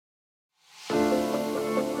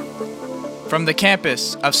From the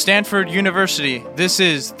campus of Stanford University, this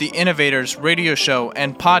is the Innovators Radio Show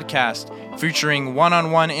and Podcast, featuring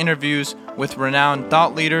one-on-one interviews with renowned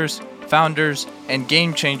thought leaders, founders, and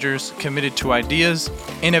game changers committed to ideas,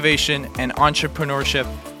 innovation, and entrepreneurship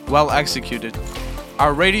well executed.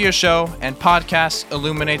 Our radio show and podcast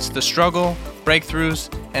illuminates the struggle,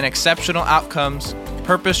 breakthroughs, and exceptional outcomes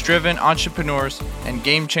purpose-driven entrepreneurs and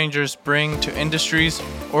game changers bring to industries,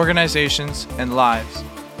 organizations, and lives.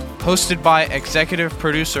 Hosted by executive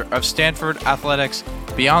producer of Stanford Athletics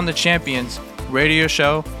Beyond the Champions radio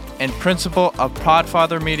show and principal of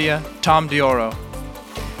Podfather Media, Tom Dioro.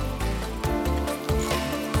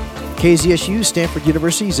 KZSU, Stanford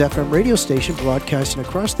University's FM radio station, broadcasting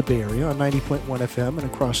across the Bay Area on 90.1 FM and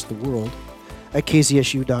across the world at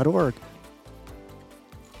kzsu.org.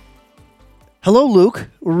 Hello, Luke.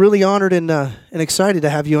 We're really honored and excited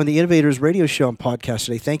to have you on the Innovators Radio Show and Podcast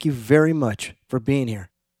today. Thank you very much for being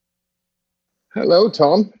here. Hello,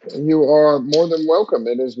 Tom. You are more than welcome.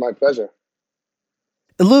 It is my pleasure.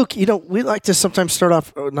 Luke, we like to sometimes start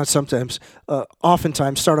off, oftentimes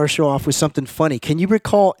start our show off with something funny. Can you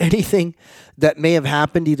recall anything that may have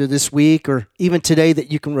happened either this week or even today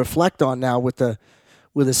that you can reflect on now with a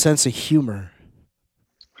sense of humor?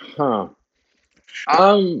 Well,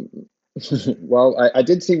 I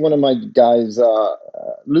did see one of my guys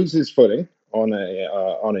lose his footing on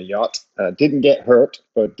a yacht. Didn't get hurt,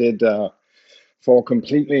 but did fall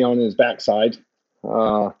completely on his backside.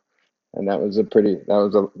 And that was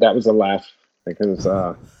a laugh because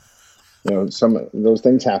some of those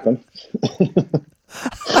things happen.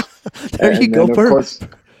 There you go, Bert.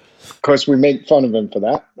 Of course, we make fun of him for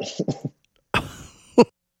that.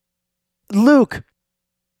 Luke,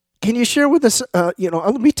 can you share with us?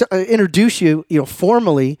 Let me introduce you.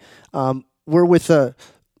 Formally, we're with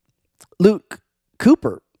Luke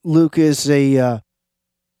Cooper. Luke is a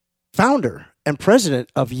founder and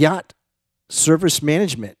president of Yacht Service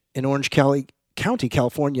Management in Orange County,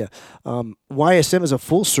 California. YSM is a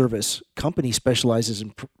full-service company specialized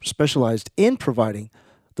in providing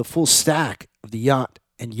the full stack of the yacht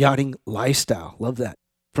and yachting lifestyle. Love that.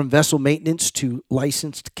 From vessel maintenance to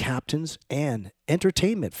licensed captains and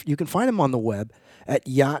entertainment. You can find them on the web at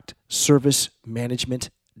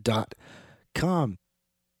yachtservicemanagement.com.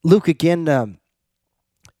 Luke, again,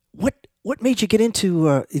 what made you get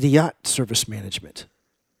into the yacht service management?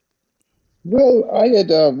 Well, I had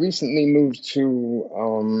recently moved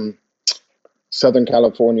to Southern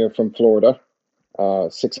California from Florida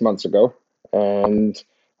 6 months ago, and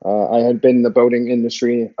I had been in the boating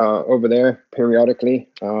industry over there periodically.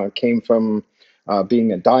 Came from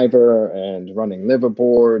being a diver and running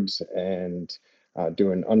liveaboards and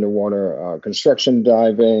doing underwater construction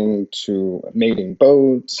diving to mating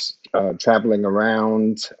boats, traveling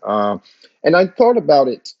around. And I thought about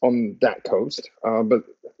it on that coast, but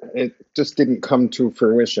it just didn't come to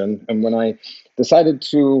fruition. And when I decided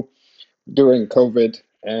to, during COVID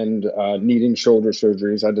and needing shoulder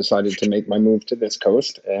surgeries, I decided to make my move to this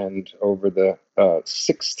coast. And over the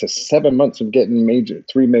 6 to 7 months of getting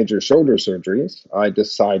three major shoulder surgeries, I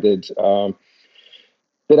decided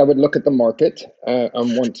that I would look at the market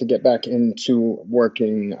and want to get back into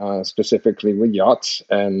working specifically with yachts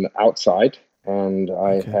and outside. And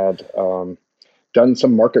I had done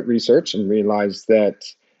some market research and realized that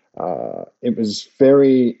it was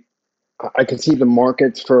I could see the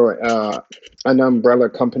market for an umbrella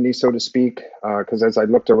company, so to speak, because as I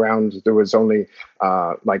looked around, there was only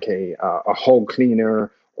like a hull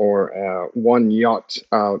cleaner or one yacht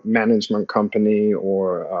management company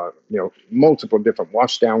or multiple different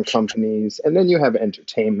washdown companies. And then you have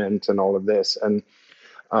entertainment and all of this. And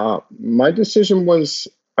my decision was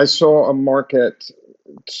I saw a market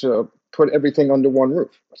to put everything under one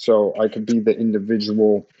roof. So I could be the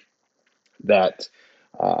individual that,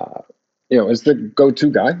 is the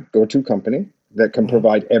go-to company that can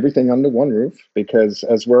provide everything under one roof. Because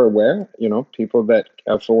as we're aware, people that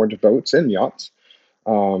afford boats and yachts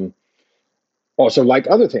also like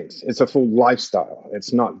other things. It's a full lifestyle.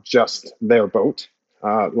 It's not just their boat.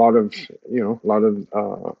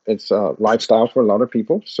 It's a lifestyle for a lot of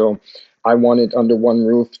people. So I wanted under one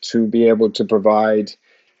roof to be able to provide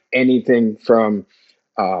anything from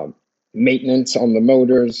maintenance on the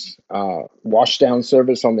motors, washdown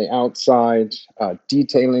service on the outside,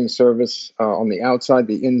 detailing service on the outside,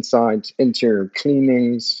 the inside, interior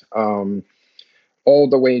cleanings, all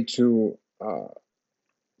the way to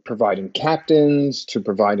providing captains, to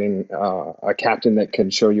providing a captain that can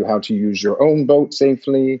show you how to use your own boat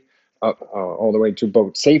safely, all the way to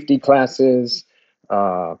boat safety classes,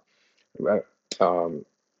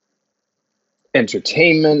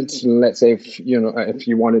 entertainment. Let's say if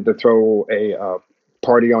you wanted to throw a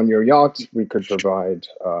party on your yacht, we could provide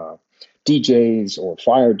DJs or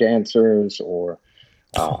fire dancers or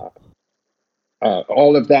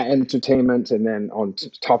all of that entertainment. And then on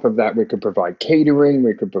top of that, we could provide catering.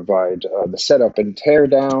 We could provide the setup and tear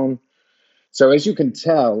down. So as you can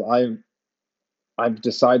tell, I've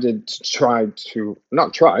decided to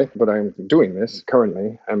not try, but I'm doing this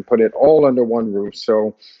currently and put it all under one roof.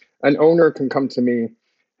 So an owner can come to me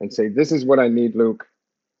and say, "This is what I need, Luke,"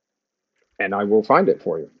 and I will find it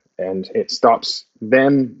for you. And it stops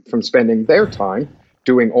them from spending their time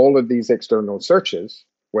doing all of these external searches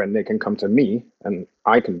when they can come to me and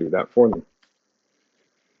I can do that for them.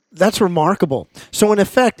 That's remarkable. So in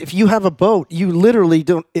effect, if you have a boat, you literally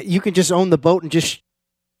you can just own the boat and just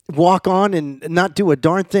walk on and not do a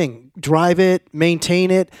darn thing. Drive it,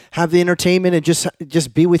 maintain it, have the entertainment, and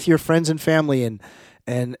just be with your friends and family,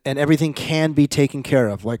 and everything can be taken care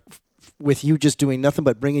of. Like with you just doing nothing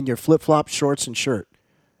but bringing your flip-flops, shorts, and shirt.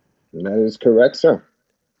 That is correct, sir.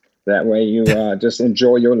 That way you just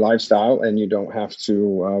enjoy your lifestyle and you don't have to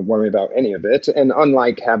worry about any of it. And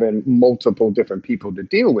unlike having multiple different people to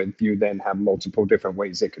deal with, you then have multiple different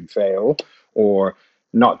ways it could fail or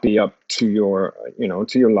not be up to your,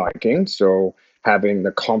 to your liking. So having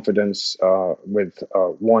the confidence with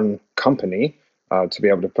one company to be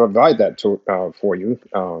able to provide that for you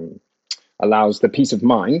allows the peace of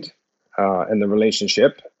mind and the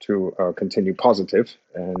relationship to continue positive,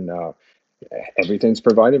 and everything's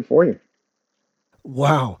provided for you.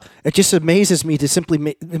 Wow. It just amazes me to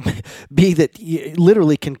simply be that you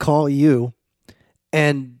literally can call you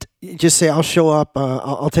and just say, "I'll show up.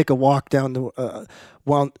 I'll take a walk down the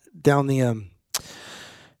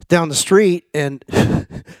down the street," and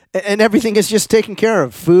and everything is just taken care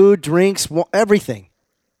of. Food, drinks, everything.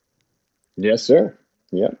 Yes, sir.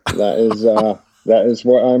 Yeah, that is that is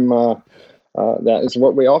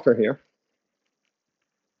what we offer here.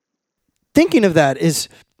 Thinking of that is,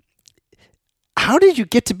 how did you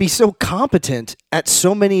get to be so competent at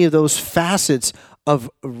so many of those facets of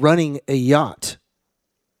running a yacht?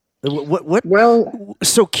 What? Well,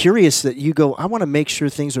 so curious that you go, I want to make sure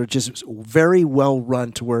things are just very well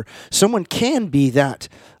run to where someone can be that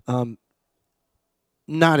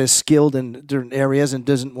not as skilled in different areas and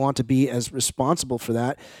doesn't want to be as responsible for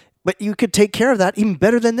that, but you could take care of that even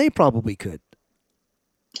better than they probably could.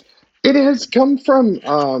 It has come from,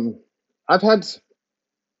 I've had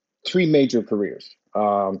three major careers.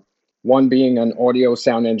 One being an audio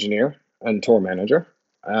sound engineer and tour manager.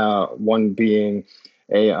 One being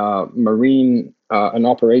a marine, an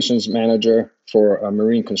operations manager for a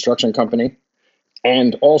marine construction company,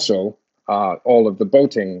 and also all of the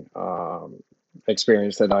boating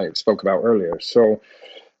experience that I spoke about earlier. So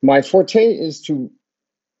my forte is to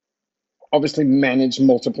obviously manage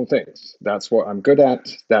multiple things. That's what I'm good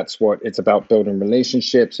at. That's what it's about, building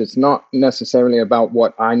relationships. It's not necessarily about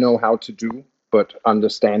what I know how to do, but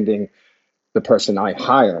understanding the person I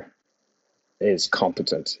hire is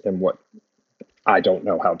competent in what I don't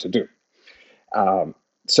know how to do.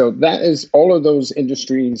 So that is all of those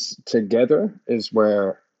industries together is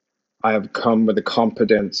where I have come with the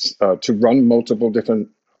competence to run multiple different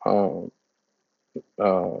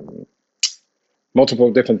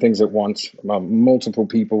things at once, multiple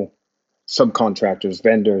people, subcontractors,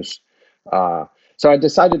 vendors. So I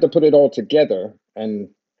decided to put it all together and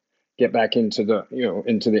get back into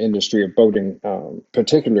the industry of boating,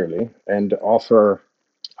 particularly, and offer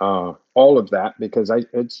all of that because I'm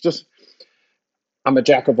a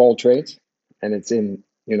jack of all trades, and it's in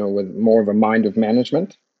with more of a mind of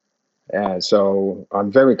management. So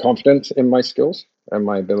I'm very confident in my skills and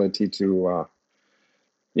my ability to.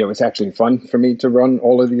 It's actually fun for me to run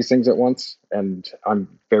all of these things at once, and I'm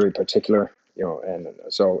very particular, and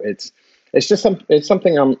so it's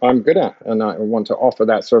something I'm good at, and I want to offer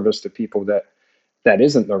that service to people that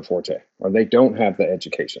isn't their forte or they don't have the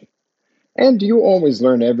education. And you always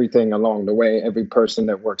learn everything along the way. Every person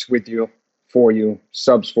that works with you, for you,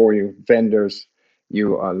 subs for you, vendors,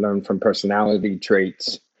 you learn from personality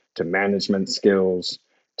traits to management skills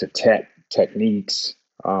to techniques.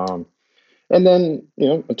 And then,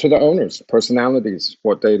 to the owners, personalities,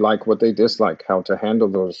 what they like, what they dislike, how to handle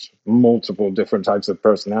those multiple different types of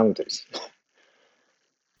personalities.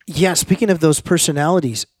 Yeah, speaking of those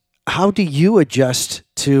personalities, how do you adjust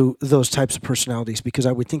to those types of personalities? Because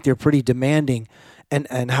I would think they're pretty demanding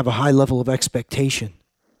and have a high level of expectation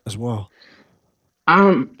as well.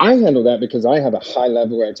 I handle that because I have a high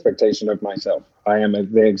level of expectation of myself. I am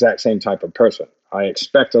the exact same type of person. I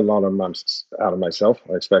expect a lot out of myself.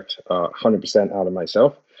 I expect 100% out of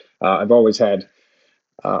myself. I've always had,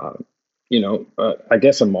 I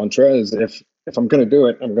guess a mantra is if I'm going to do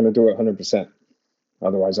it, I'm going to do it 100%.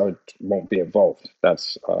 Otherwise, I won't be involved.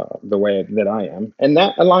 That's the way that I am, and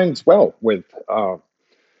that aligns well with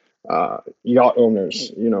yacht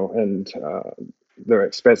owners, and their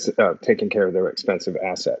taking care of their expensive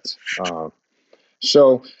assets.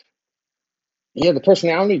 So, yeah, the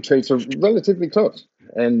personality traits are relatively close,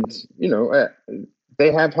 and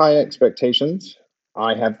they have high expectations.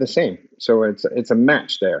 I have the same, so it's a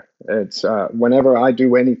match there. It's whenever I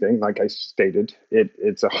do anything, like I stated,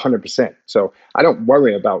 it's 100%. So I don't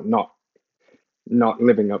worry about not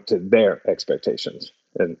living up to their expectations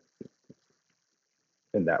in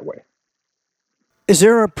that way. Is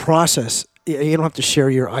there a process? You don't have to share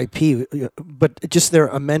your IP, but just there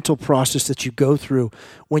a mental process that you go through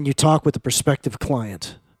when you talk with a prospective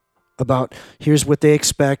client about here's what they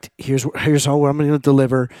expect, here's how I'm going to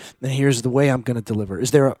deliver, and here's the way I'm going to deliver. Is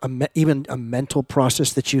there even a mental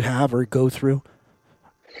process that you have or go through?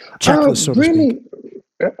 Checklist, so to speak.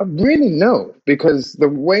 Really, no, because the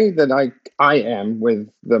way that I am with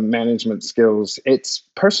the management skills, it's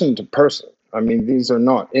person to person. I mean, these are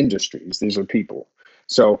not industries; these are people.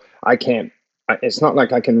 So I can't. It's not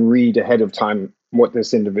like I can read ahead of time what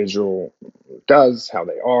this individual does, how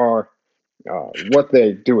they are, what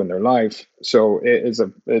they do in their life. So it's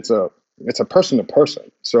a person to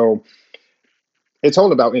person. So it's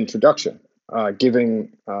all about introduction, asking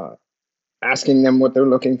them what they're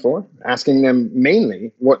looking for, asking them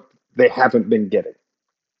mainly what they haven't been getting.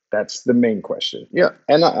 That's the main question. Yeah,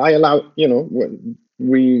 and I allow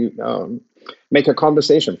we make a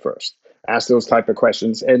conversation first. Ask those type of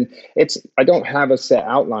questions, and I don't have a set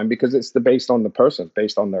outline because it's based on the person,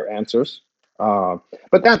 based on their answers.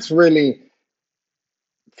 But that's really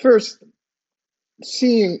first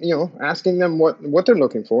asking them what they're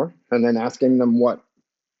looking for, and then asking them what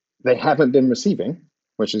they haven't been receiving,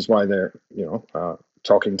 which is why they're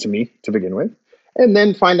talking to me to begin with, and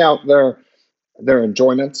then find out their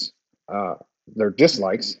enjoyments, their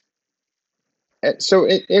dislikes. So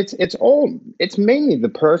it's mainly the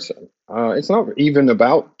person. It's not even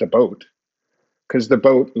about the boat, because the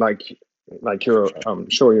boat, like I'm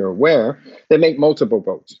sure you're aware, they make multiple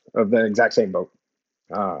boats of the exact same boat.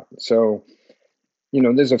 So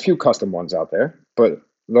there's a few custom ones out there, but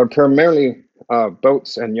they're primarily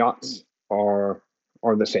boats and yachts are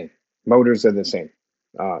the same. Motors are the same.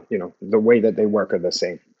 The way that they work are the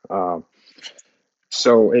same.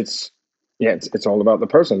 So it's all about the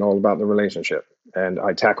person, all about the relationship, and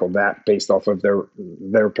I tackle that based off of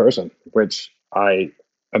their person, which I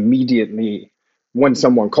immediately, when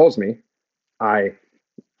someone calls me, I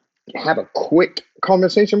have a quick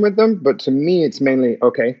conversation with them. But to me, it's mainly,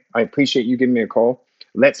 okay, I appreciate you giving me a call.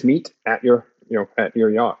 Let's meet at your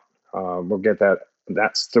yacht. We'll get that.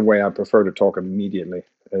 That's the way I prefer to talk immediately,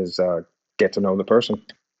 is get to know the person.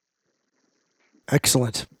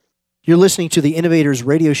 Excellent. You're listening to the Innovators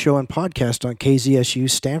Radio Show and Podcast on KZSU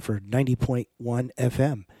Stanford 90.1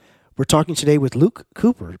 FM. We're talking today with Luke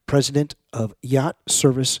Cooper, president of Yacht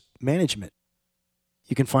Service Management.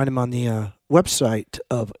 You can find him on the website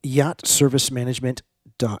of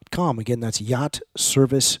yachtservicemanagement.com. Again, that's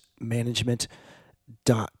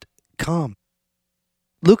yachtservicemanagement.com.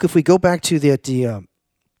 Luke, if we go back to the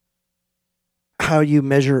how you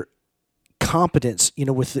measure competence,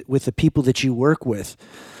 with the people that you work with.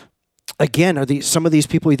 Again, are some of these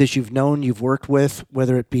people that you've known, you've worked with,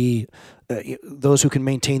 whether it be those who can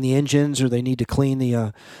maintain the engines or they need to clean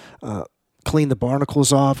the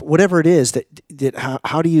barnacles off, whatever it is,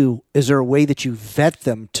 is there a way that you vet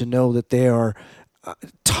them to know that they are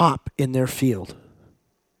top in their field?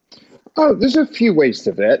 Oh, there's a few ways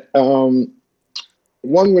to vet. One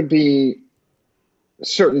would be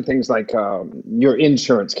certain things like your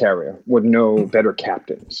insurance carrier would know better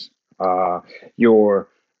captains.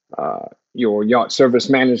 Your yacht service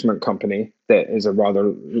management company, that is a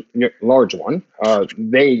rather large one,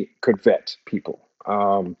 they could vet people.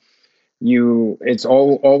 It's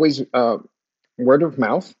always word of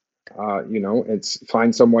mouth. It's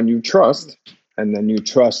find someone you trust, and then you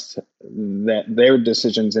trust that their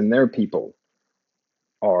decisions and their people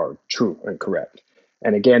are true and correct.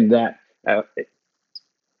 And again, that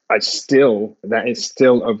is still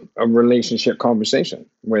a relationship conversation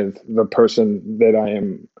with the person that I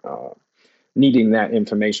am needing that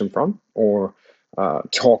information from, or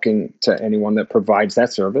talking to anyone that provides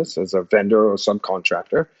that service as a vendor or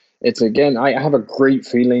subcontractor. It's, again, I have a great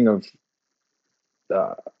feeling of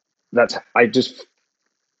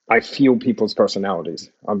I feel people's personalities.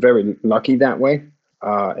 I'm very lucky that way,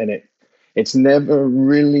 and it's never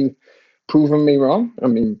really proven me wrong. I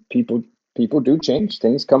mean, people people do change,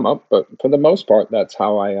 things come up, but for the most part, that's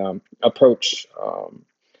how I approach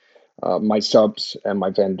my subs and my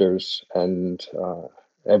vendors and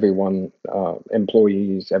everyone,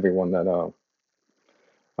 employees, everyone that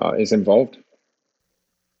is involved.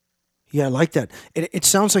 Yeah, I like that. It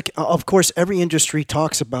sounds like, of course, every industry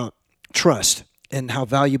talks about trust and how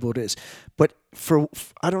valuable it is. But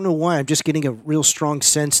I don't know why, I'm just getting a real strong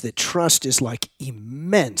sense that trust is like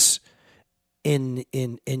immense in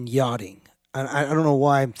yachting. I don't know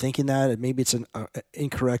why I'm thinking that. Maybe it's an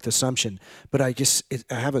incorrect assumption, but I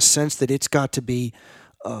have a sense that it's got to be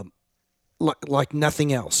like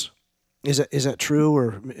nothing else. Is that true,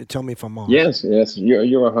 or tell me if I'm off? Yes, you're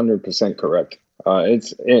 100% correct.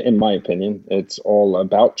 It's in my opinion, it's all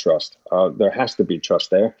about trust. There has to be trust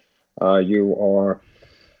there. You are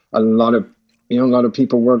a lot of a lot of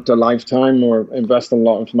people work a lifetime or invest a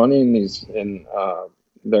lot of money in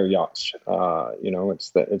their yachts.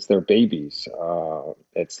 It's their babies.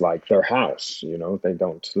 It's like their house. They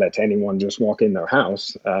don't let anyone just walk in their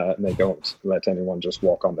house. They don't let anyone just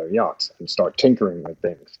walk on their yachts and start tinkering with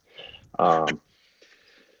things. I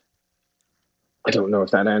don't know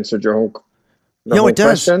if that answered your whole it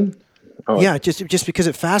does. Question. Oh. Yeah, just because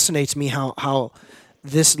it fascinates me how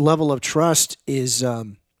this level of trust is,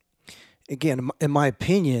 again, in my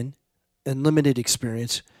opinion and limited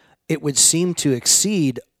experience, it would seem to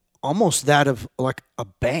exceed almost that of like a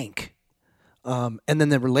bank. And then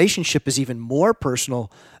the relationship is even more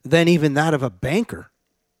personal than even that of a banker.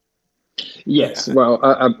 Yes, well,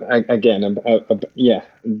 yeah,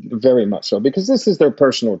 very much so, because this is their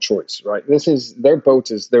personal choice, right? This is their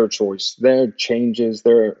boat, is their choice, their changes,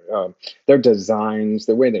 their designs,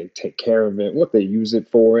 the way they take care of it, what they use it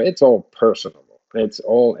for. It's all personal. It's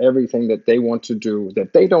all everything that they want to do,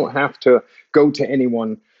 that they don't have to go to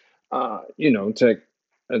anyone,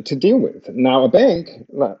 to deal with. Now, a bank,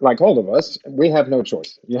 like all of us, we have no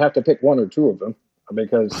choice. You have to pick one or two of them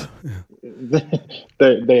because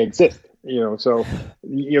they exist. So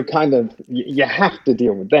you have to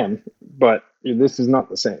deal with them, but this is not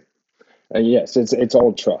the same. Yes, it's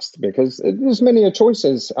all trust, because there's many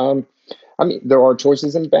choices. There are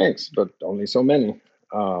choices in banks, but only so many.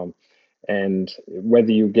 And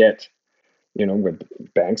whether you get, with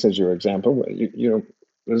banks as your example,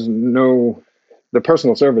 there's the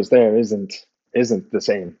personal service there isn't the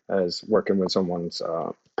same as working with someone's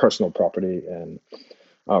personal property and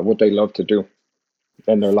what they love to do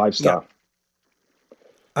and their lifestyle.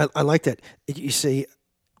 Yeah. I like that. You say,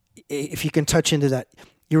 if you can touch into that,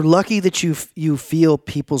 you're lucky that you feel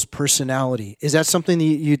people's personality. Is that something that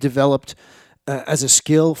you developed as a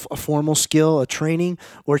skill, a formal skill, a training,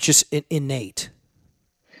 or it's just innate?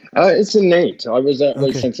 It's innate. I was that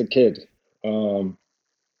way since a kid. I've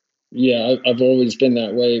always been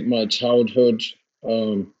that way. My childhood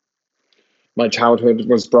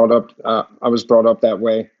was brought up. I was brought up that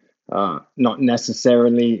way. Not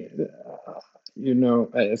necessarily,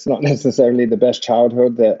 it's not necessarily the best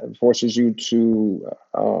childhood that forces you to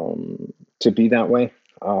be that way.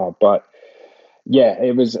 But yeah,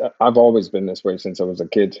 it was. I've always been this way since I was a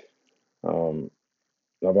kid. I've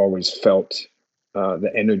always felt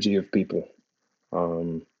the energy of people.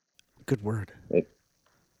 Good word.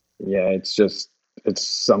 It's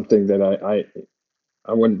something that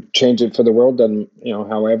I wouldn't change it for the world. And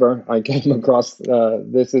however I came across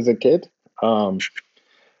this as a kid,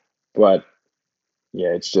 but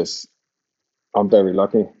yeah, it's just I'm very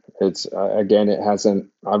lucky. It's again, it hasn't.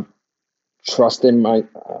 I'm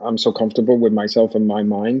so comfortable with myself and my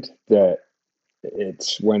mind that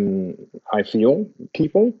it's when I feel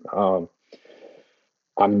people,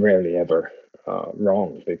 I'm rarely ever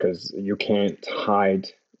wrong, because you can't hide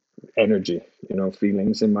energy,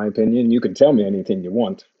 feelings. In my opinion, you can tell me anything you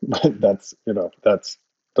want, but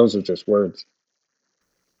those are just words.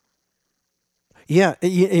 Yeah,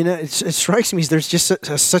 it strikes me as there's just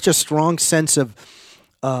such a strong sense of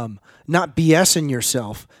not BSing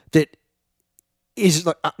yourself that is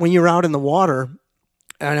like when you're out in the water,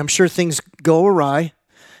 and I'm sure things go awry,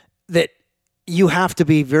 that you have to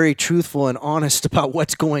be very truthful and honest about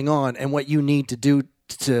what's going on and what you need to do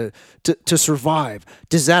to survive.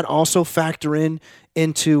 Does that also factor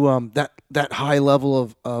into that high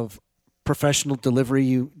level of professional delivery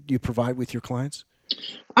you provide with your clients?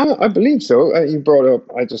 I believe so. You brought up.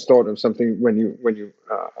 I just thought of something when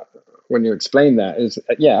you explained that.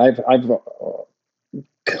 I've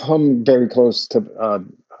come very close to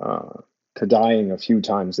dying a few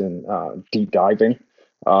times in deep diving,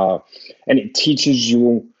 and it teaches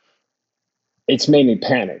you. It's mainly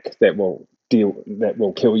panic that will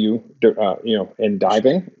kill you, in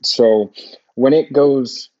diving. So when it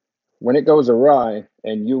goes awry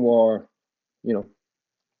and you are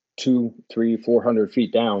 2, 3, 400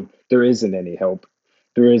 feet down, there isn't any help.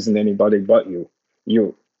 There isn't anybody but you.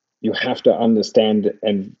 You have to understand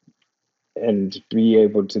and be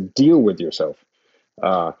able to deal with yourself,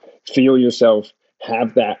 feel yourself,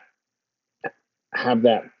 have that,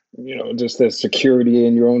 just the security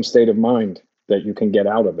in your own state of mind that you can get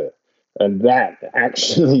out of it. And that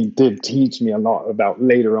actually did teach me a lot about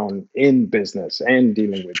later on in business and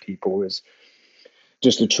dealing with people, is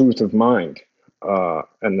just the truth of mind,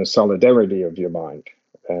 and the solidarity of your mind.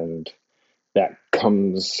 And that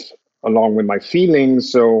comes along with my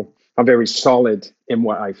feelings. So I'm very solid in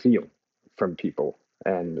what I feel from people,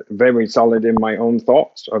 and very solid in my own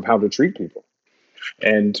thoughts of how to treat people.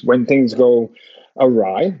 And when things go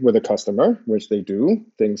awry with a customer, which they do,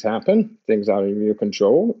 things happen, things out of your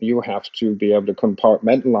control, you have to be able to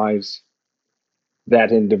compartmentalize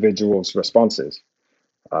that individual's responses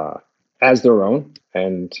as their own,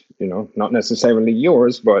 and not necessarily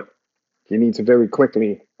yours, but you need to very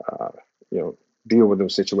quickly deal with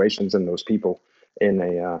those situations and those people in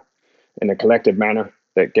a collective manner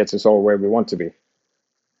that gets us all where we want to be.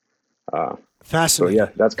 Fascinating. So yeah,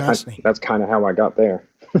 that's kind of how I got there.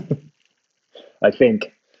 I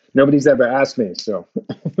think nobody's ever asked me, so.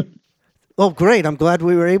 Well, great. I'm glad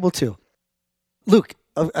we were able to. Luke,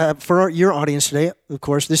 for your audience today, of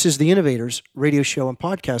course, this is the Innovators Radio Show and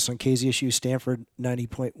Podcast on KZSU Stanford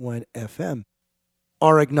 90.1 FM.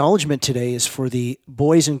 Our acknowledgement today is for the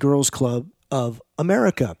Boys and Girls Club of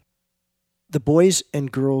America. The Boys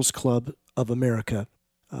and Girls Club of America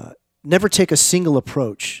never take a single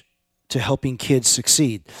approach to helping kids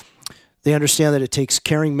succeed. They understand that it takes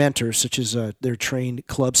caring mentors, such as their trained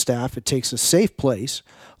club staff. It takes a safe place,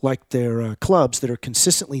 like their clubs, that are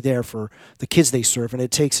consistently there for the kids they serve. And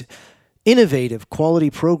it takes innovative,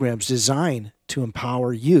 quality programs designed to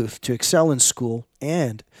empower youth to excel in school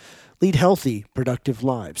and lead healthy, productive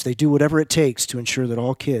lives. They do whatever it takes to ensure that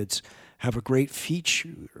all kids have a great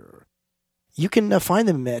future. You can find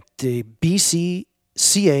them at the bcca.org.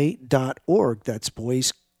 That's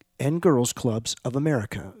Boys and Girls Clubs of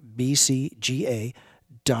America, bcga.org.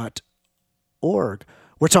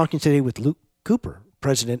 We're talking today with Luke Cooper,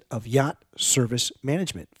 president of Yacht Service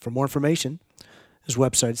Management. For more information, his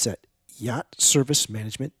website is at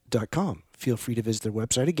yachtservicemanagement.com. Feel free to visit their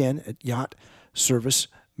website again at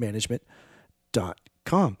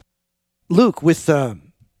yachtservicemanagement.com. Luke, with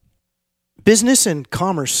business and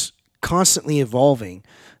commerce constantly evolving,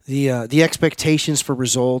 the expectations for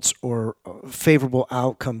results or favorable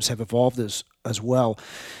outcomes have evolved as well.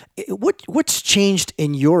 What's changed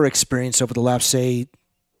in your experience over the last, say,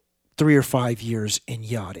 3 or 5 years in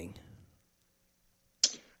yachting?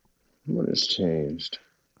 What has changed?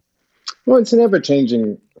 Well, it's an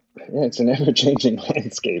ever-changing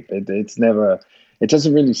landscape. It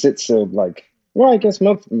doesn't really sit still like, well, I guess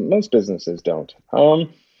most businesses don't.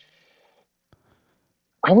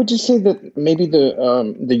 I would just say that maybe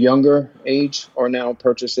the younger age are now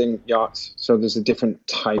purchasing yachts. So there's a different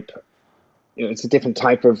type. It's a different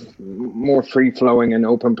type of more free-flowing and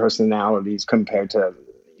open personalities compared to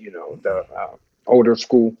the older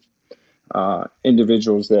school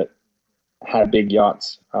individuals that had big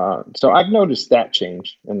yachts. So I've noticed that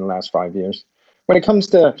change in the last 5 years. When it comes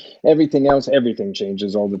to everything else, everything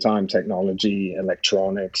changes all the time. Technology,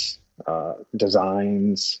 electronics,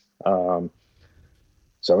 designs.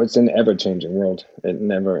 So it's an ever-changing world.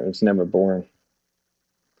 It's never boring.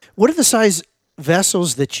 What are the size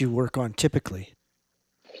vessels that you work on typically?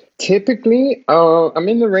 Typically, I'm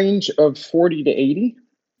in the range of 40 to 80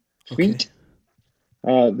 feet.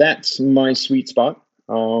 Okay. That's my sweet spot.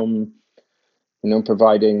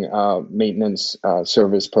 Providing maintenance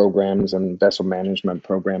service programs and vessel management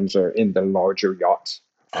programs are in the larger yachts,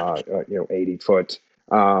 80 foot.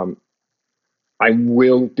 I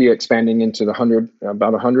will be expanding into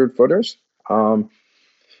about 100 footers.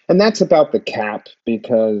 And that's about the cap,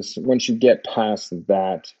 because once you get past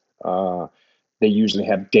that, they usually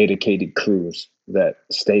have dedicated crews that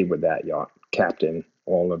stay with that yacht, captain,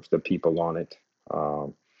 all of the people on it.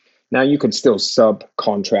 Now you could still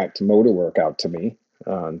subcontract motor work out to me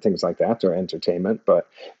and things like that, or entertainment, but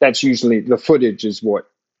that's usually the footage is what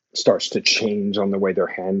starts to change on the way they're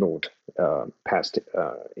handled past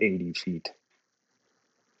 80 feet.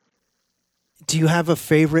 Do you have a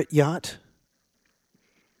favorite yacht?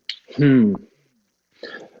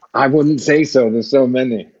 I wouldn't say so. There's so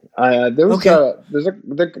many.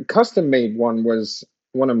 The custom made one was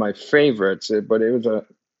one of my favorites, but it was a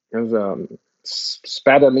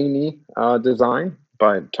Spadolini design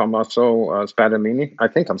by Tommaso Spadolini. I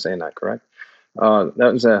think I'm saying that correct.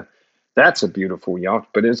 That's a beautiful yacht,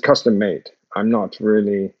 but it's custom made. I'm not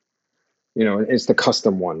really it's the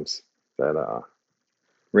custom ones that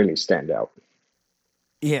really stand out.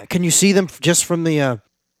 Yeah. Can you see them just from the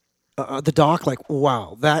dock? Like,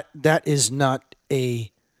 wow, that is not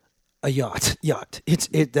a yacht.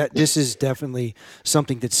 This is definitely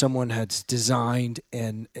something that someone has designed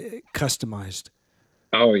and customized.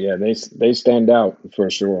 Oh yeah, they stand out for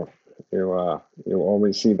sure. You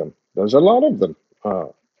always see them. There's a lot of them.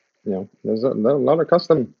 There's a lot of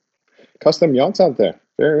custom yachts out there.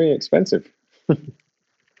 Very expensive.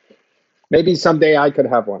 Maybe someday I could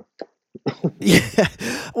have one. Yeah.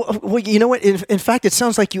 Well, you know what? In fact, it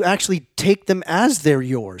sounds like you actually take them as they're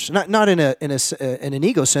yours. Not in an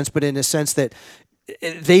ego sense, but in a sense that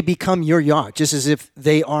they become your yacht, just as if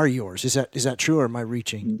they are yours. Is that true, or am I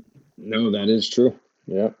reaching? No, that is true.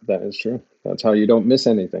 Yeah, that is true. That's how you don't miss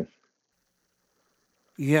anything.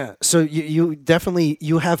 Yeah. So you definitely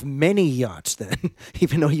you have many yachts then,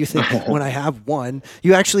 even though you think when I have one,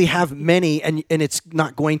 you actually have many, and it's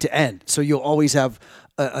not going to end. So you'll always have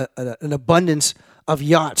an abundance of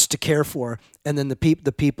yachts to care for, and then the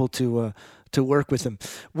people to work with them.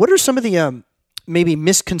 What are some of the maybe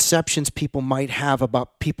misconceptions people might have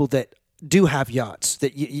about people that do have yachts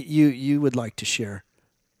that you would like to share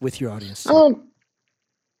with your audience? Well,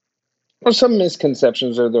 some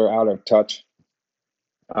misconceptions are they're out of touch.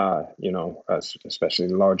 Especially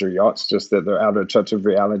larger yachts, just that they're out of touch of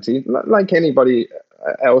reality, like anybody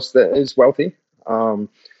else that is wealthy. And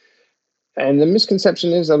the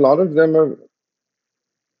misconception is a lot of them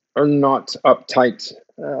are not uptight,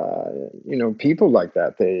 people like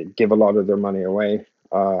that. They give a lot of their money away.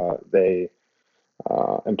 They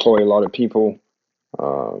employ a lot of people.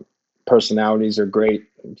 Personalities are great.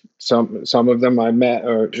 Some of them I met,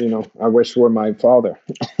 or I wish were my father.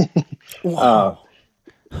 Wow.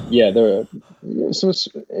 So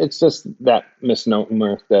it's just that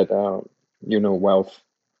misnomer that wealth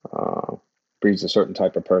breeds a certain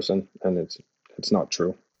type of person, and it's not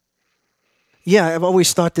true. Yeah, I've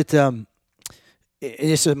always thought that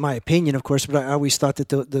it's my opinion, of course, but I always thought that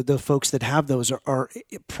the folks that have those are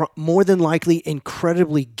more than likely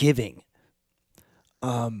incredibly giving.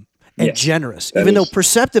 And yes, generous, even though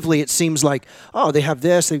perceptively it seems like, oh, they have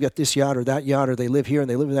this, they've got this yacht or that yacht, or they live here and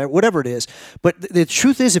they live there, whatever it is. But the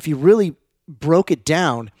truth is, if you really broke it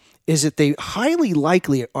down, is that they highly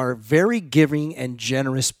likely are very giving and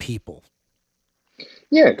generous people.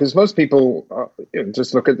 Yeah, because most people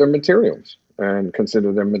just look at their materials and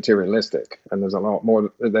consider them materialistic, and there's a lot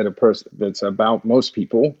more that a person that's about most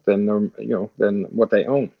people than than what they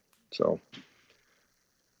own. So.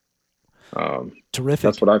 Terrific.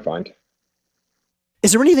 That's what I find.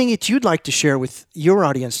 Is there anything that you'd like to share with your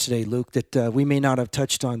audience today, Luke, that we may not have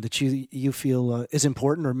touched on that you feel is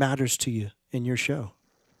important or matters to you in your show?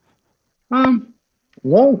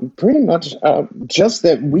 Well, pretty much just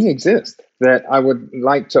that we exist, that I would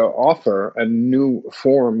like to offer a new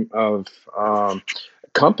form of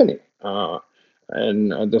company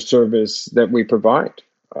and the service that we provide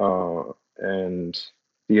and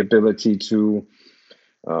the ability to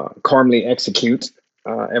calmly execute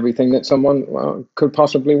everything that someone could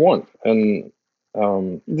possibly want. And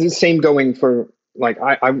the same going for, like,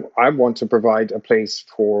 I want to provide a place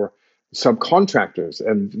for subcontractors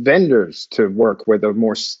and vendors to work with a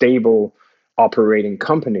more stable operating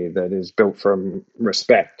company that is built from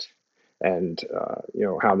respect and,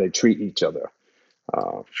 how they treat each other.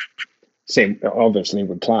 Same, obviously,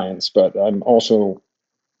 with clients, but I'm also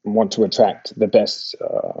want to attract the best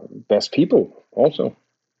people also.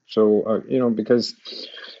 So, because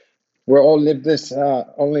we all live this life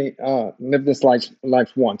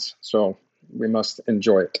once, so we must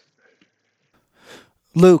enjoy it.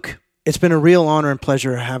 Luke, it's been a real honor and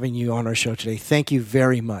pleasure having you on our show today. Thank you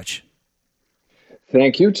very much.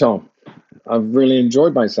 Thank you, Tom. I've really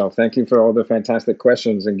enjoyed myself. Thank you for all the fantastic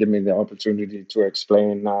questions and giving me the opportunity to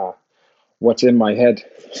explain what's in my head.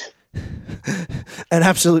 An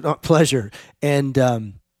absolute pleasure.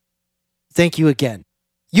 And thank you again.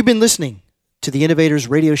 You've been listening to the Innovators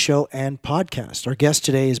Radio Show and Podcast. Our guest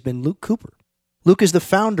today has been Luke Cooper. Luke is the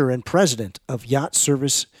founder and president of Yacht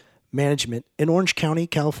Service Management in Orange County,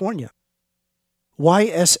 California.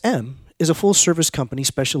 YSM is a full-service company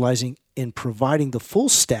specializing in providing the full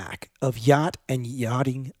stack of yacht and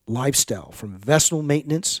yachting lifestyle, from vessel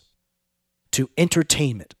maintenance to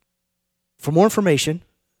entertainment. For more information,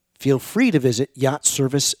 feel free to visit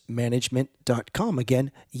yachtservicemanagement.com.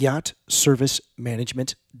 Again,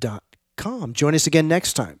 yachtservicemanagement.com. Join us again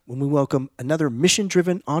next time when we welcome another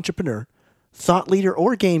mission-driven entrepreneur, thought leader,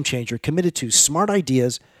 or game changer committed to smart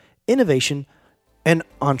ideas, innovation, and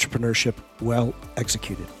entrepreneurship well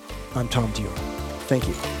executed. I'm Tom Dioro. Thank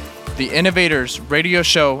you. The Innovators Radio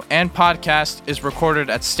Show and Podcast is recorded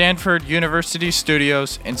at Stanford University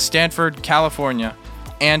Studios in Stanford, California,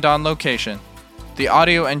 and on location. The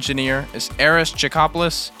audio engineer is Aris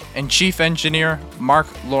Chikopoulos and Chief Engineer Mark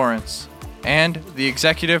Lawrence. And the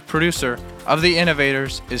executive producer of The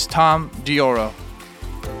Innovators is Tom Dioro.